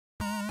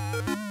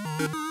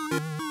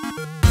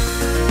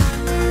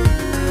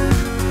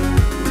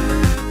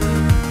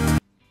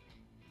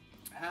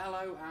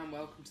Hello and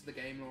welcome to the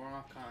Game Lore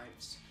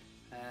Archives.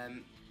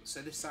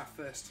 So this is our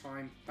first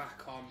time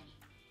back on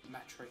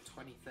Metro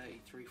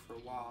 2033 for a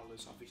while,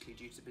 as obviously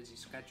due to busy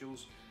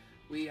schedules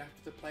we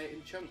have to play it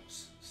in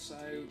chunks.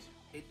 So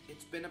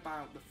it's been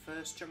about the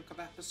first chunk of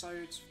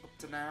episodes up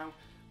to now.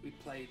 We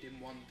played in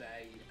one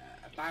day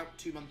about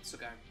 2 months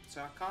ago,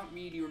 so I can't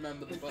really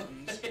remember the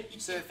buttons.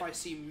 So if I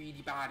seem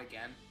really bad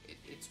again,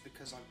 it's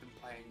because I've been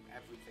playing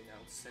everything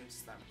else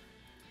since then.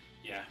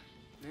 Yeah,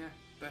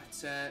 but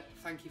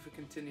thank you for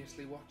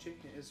continuously watching.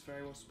 It is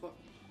very well put,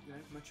 you know,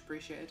 much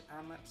appreciated,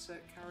 and let's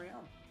carry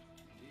on.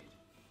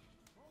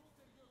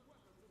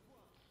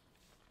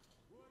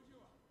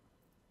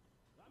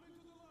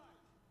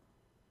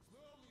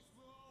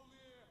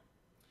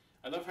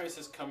 I love how he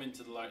says come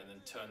into the light and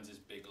then turns his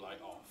big light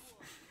off.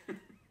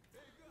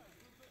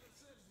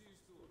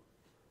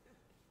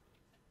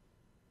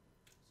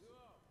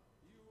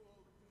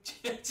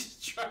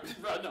 Just trying to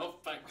run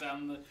off back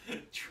down the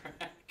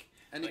track.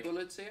 Any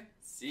bullets here?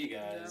 See you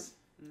guys.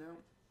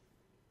 No.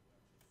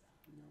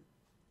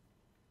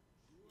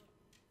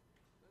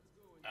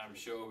 I'm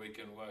sure we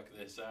can work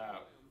this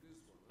out.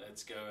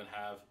 Let's go and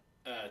have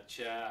a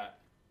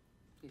chat.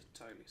 He's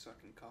totally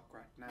sucking cock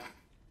right now.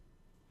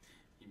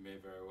 You may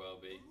very well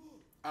be.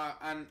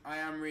 And I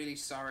am really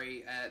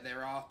sorry.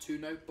 There are 2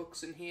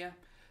 notebooks in here.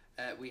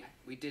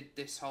 We did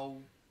this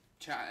whole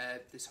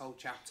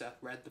chapter,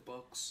 read the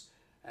books,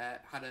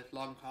 had a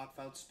long,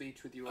 heartfelt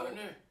speech with you all. Oh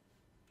no.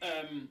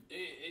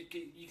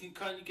 You can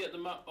kind of get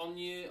them up on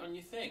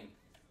your thing.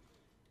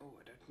 Oh,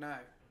 I don't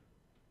know.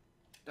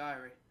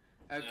 Diary.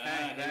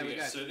 Okay, there we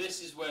go. So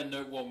this is where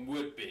note 1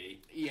 would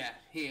be. Yeah,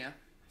 here.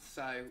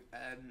 So,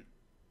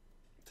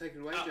 take it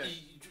away, Joe.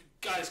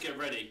 Guys, get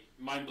ready.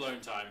 Mind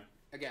blown time.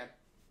 Again.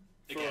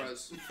 For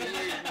us. For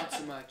you, not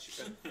so much,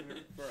 but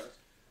for us.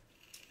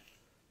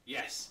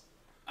 Yes.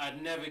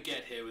 I'd never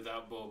get here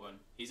without Bourbon.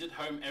 He's at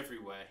home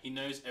everywhere. He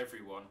knows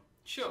everyone.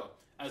 Sure,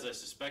 as I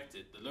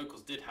suspected, the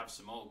locals did have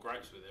some old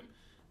gripes with him,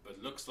 but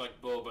looks like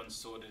Bourbon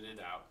sorted it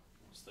out.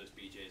 It's those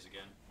BJs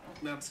again.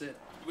 That's it.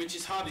 Which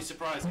is hardly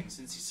surprising,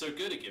 since he's so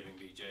good at giving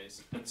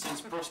BJs, and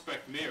since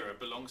Prospect Mirror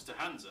belongs to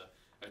Hansa,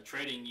 a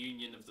trading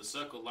union of the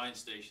Circle Line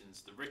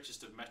stations, the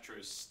richest of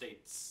Metro's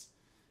states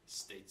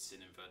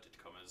in inverted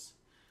commas.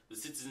 The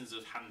citizens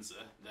of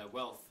Hansa, their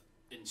wealth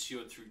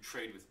ensured through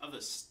trade with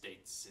other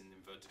states in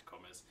inverted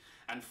commas,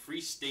 and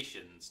free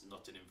stations,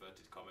 not in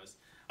inverted commas,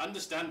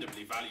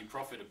 understandably value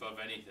profit above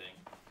anything.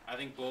 I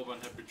think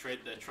Bourbon had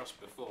betrayed their trust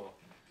before,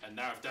 and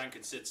now if Dan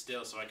could sit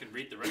still so I can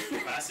read the rest of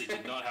the passage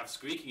and not have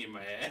squeaking in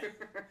my ear.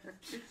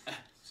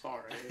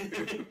 Sorry.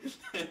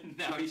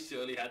 Now he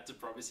surely had to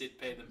promise he'd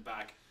pay them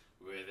back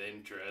with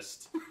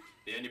interest.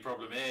 The only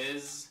problem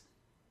is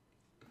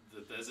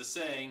that there's a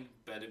saying,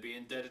 better be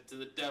indebted to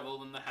the devil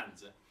than the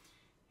Hansa.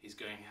 He's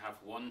going to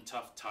have one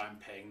tough time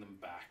paying them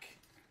back.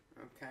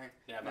 Okay.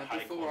 Yeah, now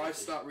before I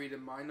start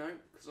reading my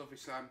note, because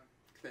obviously I'm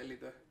clearly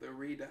the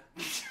reader,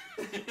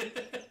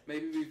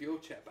 maybe move your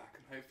chair back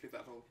and hopefully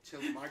that'll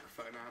chill the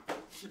microphone out.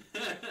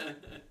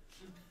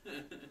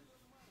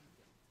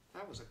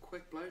 That was a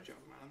quick blowjob,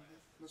 man.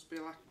 Must be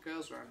a lack of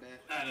girls around here.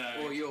 I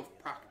know. Or you've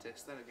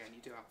practiced. Then again,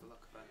 you do have the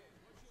look of a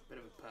bit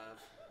of a perv.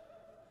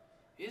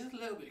 He is a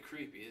little bit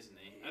creepy, isn't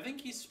he? I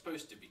think he's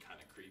supposed to be kind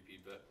of creepy,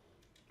 but...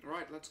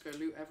 Right, let's go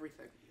loot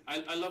everything.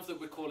 I love that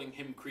we're calling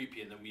him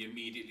creepy and then we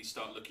immediately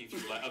start looking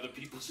through like other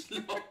people's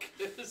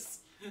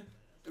lockers.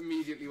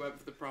 Immediately went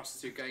for the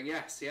prostitute going,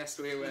 yes,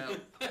 we will.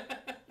 I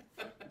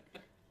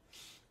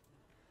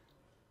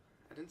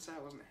didn't say I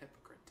wasn't a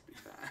hypocrite, to be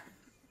fair.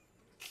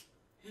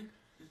 Okay,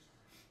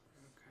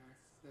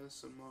 there's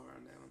some more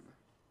around there, wasn't there?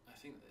 I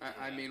think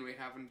I mean, we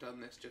haven't done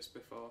this just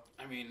before.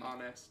 I mean,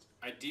 honest.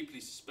 I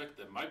deeply suspect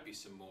there might be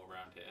some more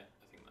around here.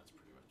 I think that's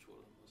pretty much all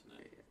of them, wasn't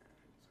it? Yeah, I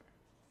think so.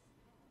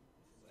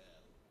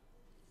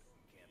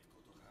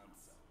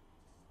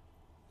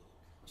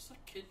 What's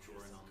that kid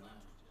drawing on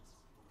there?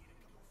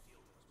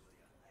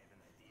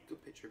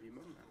 Good picture of your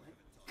mum, that, mate.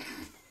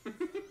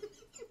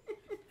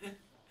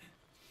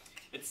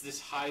 It's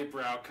this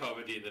highbrow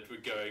comedy that we're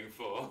going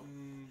for.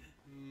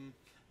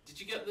 Did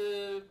you get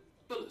the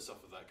bullets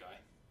off of that guy?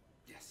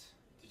 Yes.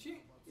 Did you?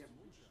 Yep.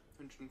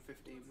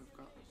 115 we've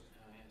got. Oh,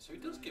 yeah. So he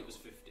does give us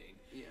 15.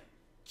 Yeah.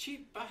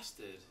 Cheap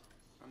bastard.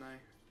 I know.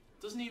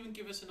 Doesn't even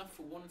give us enough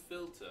for 1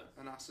 filter.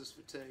 And asks us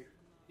for 2.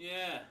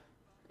 Yeah.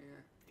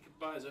 Yeah. He could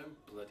buy his own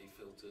bloody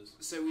filters.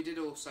 So we did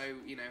also,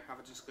 you know, have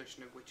a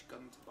discussion of which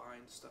gun to buy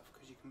and stuff,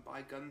 because you can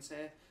buy guns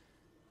here.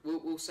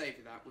 We'll save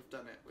you that. We've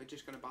done it. We're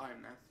just going to buy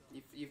them now.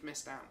 You've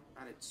missed out,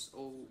 and it's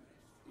all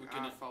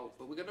our fault.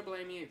 But we're going to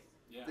blame you.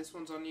 Yeah. This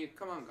one's on you.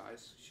 Come on,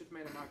 guys. Should have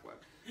made a mag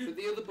work. But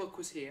the other book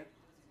was here.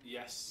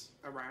 Yes.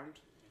 Around.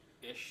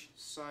 Ish.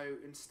 So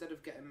instead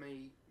of getting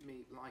me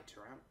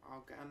lighter out,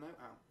 I'll get a note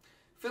out.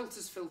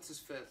 Filters.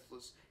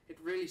 It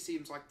really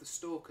seems like the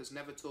stalkers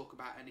never talk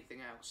about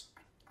anything else.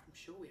 I'm I'm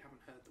sure we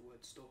haven't heard the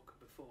word stalker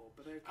before,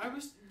 but okay.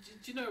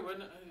 Do you know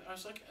when I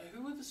was like,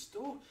 who are the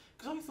stalkers?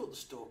 Because I thought the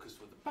stalkers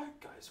were the bad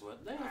guys,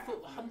 weren't they? I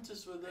thought the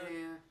hunters were the.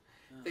 Yeah.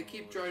 They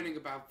keep droning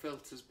about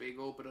filters being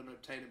all but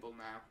unobtainable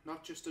now,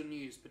 not just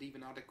unused but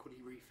even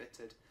adequately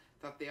refitted.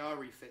 That they are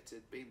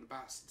refitted, being the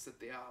bastards that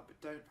they are, but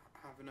don't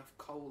have enough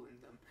coal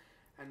in them,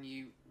 and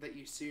that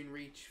you soon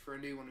reach for a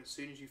new one as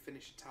soon as you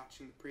finish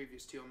attaching the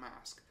previous to your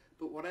mask.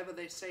 But whatever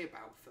they say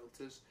about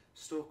filters,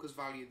 stalkers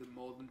value them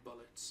more than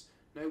bullets.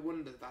 No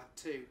wonder that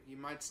too. You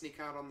might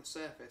sneak out on the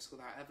surface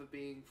without ever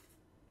being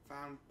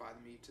found by the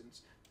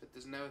mutants, but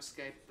there's no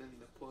escaping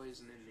the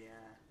poison in the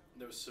air.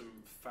 There was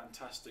some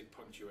fantastic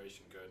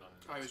punctuation going on.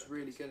 I was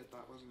really good at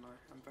that, wasn't I?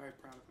 I'm very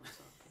proud of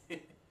myself.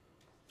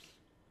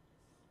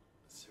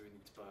 So we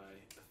need to buy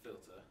a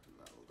filter.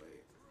 That'll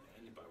be. Yeah,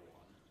 only buy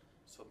one.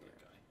 Sod that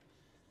guy.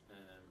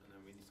 And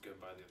then we need to go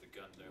buy the other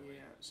gun, don't we?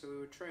 Yeah. So we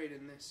were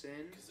trading this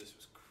in. Because this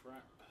was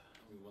crap.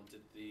 We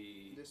wanted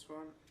the. This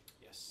one.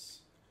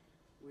 Yes.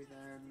 We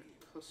then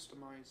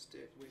customised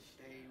it with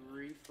a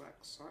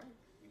reflex sight.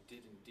 We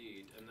did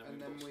indeed, and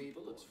And then then we we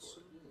bought bought some bullets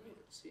for some it.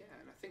 bullets, yeah,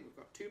 and I think we've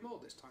got 2 more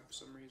this time for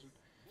some reason.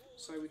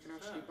 So we can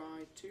actually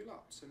buy 2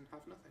 lots and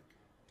have nothing.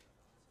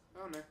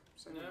 Oh no,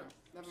 so no.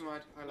 Never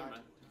mind, I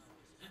lied.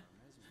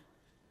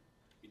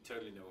 You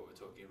totally know what we're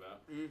talking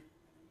about. Okay,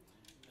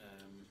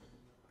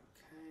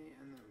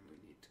 and then we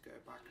need to go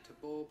back to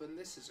Bourbon.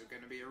 This is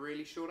going to be a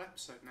really short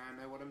episode now. I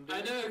know what I'm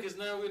doing. I know, because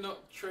now we're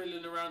not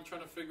trailing around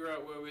trying to figure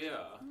out where we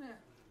are. Yeah,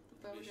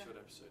 there It'll we be a go.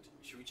 short episode.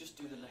 Should we just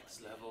do the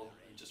next level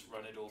and just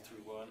run it all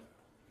through one?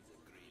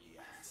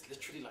 It's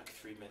literally like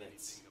 3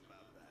 minutes.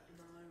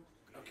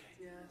 No. Okay.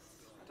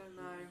 Yes, I don't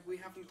know. We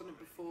haven't done it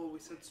before. We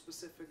said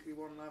specifically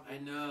 1 level. I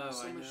know.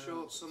 Some are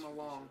short, some are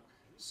long.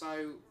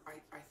 So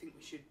I think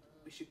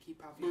we should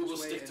keep having. We'll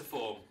stick to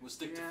form. We'll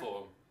stick to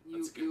form.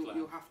 That's a good plan.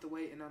 You'll have to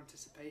wait in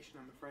anticipation,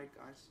 I'm afraid,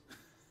 guys.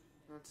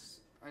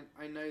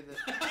 I know that.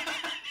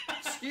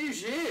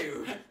 Excuse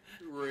you.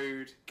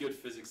 Rude. Good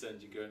physics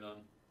engine going on.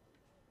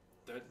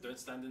 Don't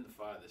stand in the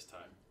fire this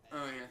time.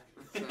 Oh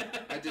yeah,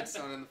 I did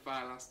stand in the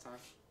fire last time.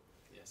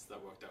 Yes,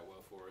 that worked out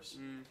well for us.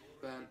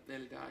 Burnt,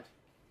 nearly died.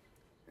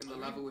 In the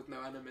level with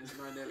no enemies,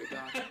 and I nearly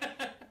died.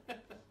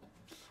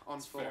 On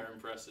That's form. fair,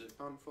 impressive.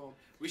 On form.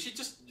 We should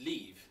just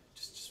leave.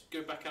 Just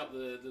go back out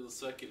the little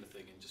circular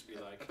thing and just be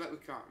like. I bet we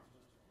can't.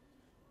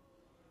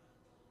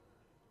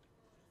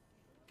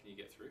 Can you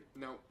get through?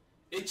 No.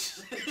 It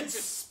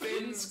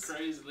spins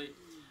crazily.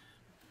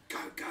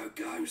 Go, go,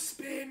 go,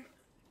 spin!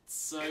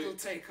 So. It'll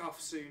take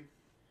off soon.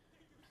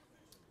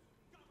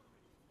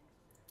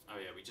 Oh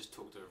yeah, we just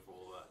talked over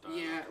all that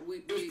dialogue. Yeah, it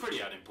was pretty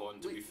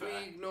unimportant, to be fair.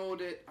 We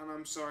ignored it, and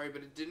I'm sorry,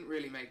 but it didn't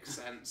really make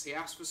sense. He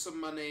asked for some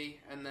money,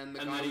 and then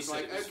the And guy then he was said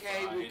like, it was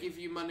okay, fine. we'll give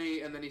you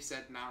money, and then he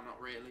said, no,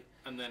 not really.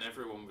 And then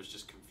everyone was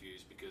just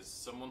confused because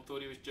someone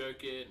thought he was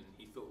joking, and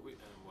he thought we...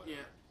 whatever.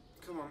 Yeah.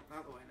 Come on,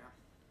 out the way now.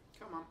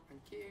 Come on,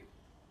 thank you.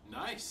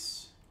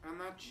 Nice. And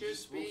that You should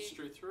just be walked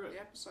straight through it. the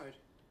episode.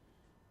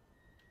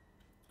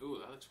 Ooh,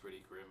 that looks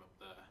pretty grim up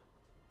there. I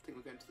think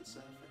we're going to the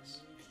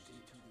surface.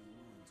 Into the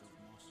ruins of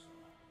Moscow,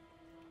 I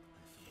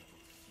filled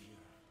with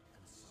fear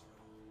and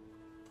sorrow.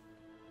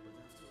 But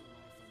after a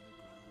life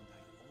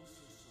underground, I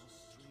also saw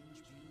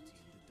strange beauty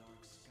in the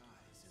dark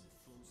skies and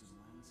frozen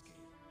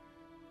landscape.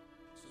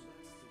 So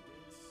that's the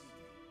dead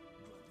city,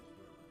 grunted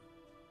Bourbon.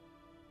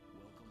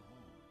 Welcome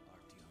home,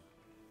 Artyom.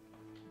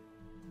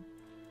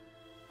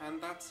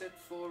 And that's it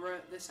for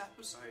this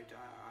episode.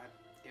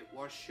 It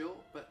was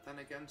short, but then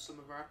again, some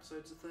of our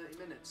episodes are 30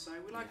 minutes, so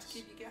we like to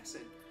keep you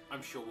guessing.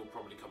 I'm sure we'll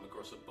probably come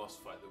across a boss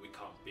fight that we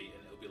can't beat,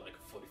 and it'll be like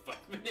a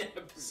 45-minute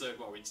episode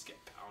while we just get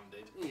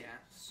pounded. Yeah,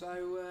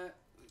 so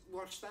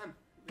watch them.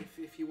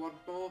 If you want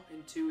more,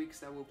 in 2 weeks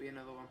there will be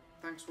another one.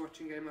 Thanks for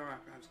watching Game Lore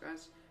Archives,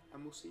 guys,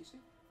 and we'll see you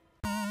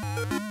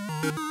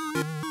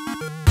soon.